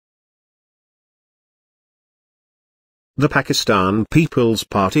The Pakistan People's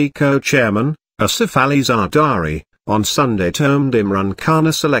Party co-chairman, Asif Ali Zardari, on Sunday termed Imran Khan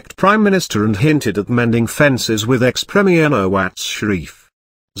a select prime minister and hinted at mending fences with ex-premier Nawaz Sharif.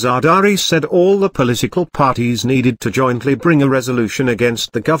 Zardari said all the political parties needed to jointly bring a resolution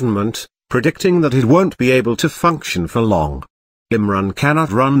against the government, predicting that it won't be able to function for long. Imran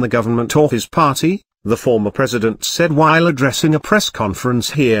cannot run the government or his party, the former president said while addressing a press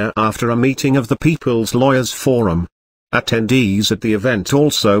conference here after a meeting of the People's Lawyers Forum. Attendees at the event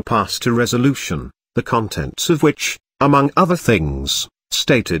also passed a resolution, the contents of which, among other things,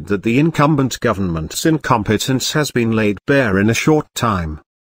 stated that the incumbent government's incompetence has been laid bare in a short time.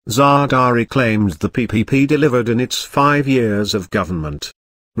 Zardari claimed the PPP delivered in its 5 years of government.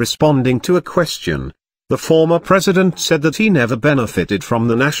 Responding to a question, the former president said that he never benefited from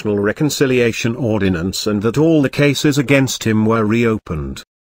the National Reconciliation Ordinance and that all the cases against him were reopened.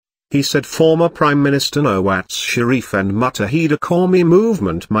 He said former Prime Minister Nawaz Sharif and Muttahida Qawmi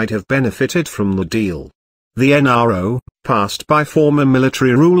movement might have benefited from the deal. The NRO, passed by former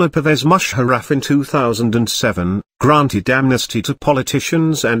military ruler Pervez Musharraf in 2007, granted amnesty to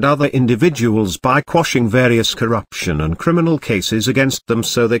politicians and other individuals by quashing various corruption and criminal cases against them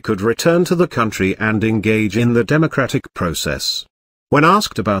so they could return to the country and engage in the democratic process. When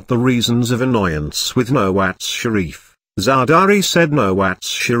asked about the reasons of annoyance with Nawaz Sharif, Zardari said Nawaz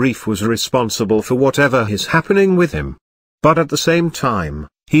Sharif was responsible for whatever is happening with him. But at the same time,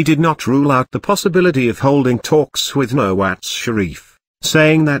 he did not rule out the possibility of holding talks with Nawaz Sharif,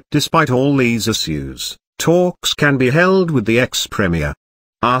 saying that despite all these issues, talks can be held with the ex-premier.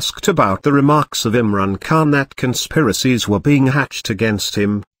 Asked about the remarks of Imran Khan that conspiracies were being hatched against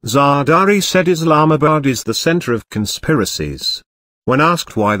him, Zardari said Islamabad is the center of conspiracies. When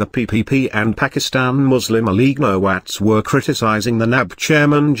asked why the PPP and Pakistan Muslim League Nawaz were criticizing the NAB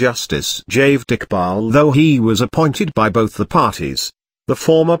chairman Justice Javed Iqbal though he was appointed by both the parties, the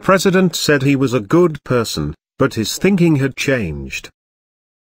former president said he was a good person, but his thinking had changed.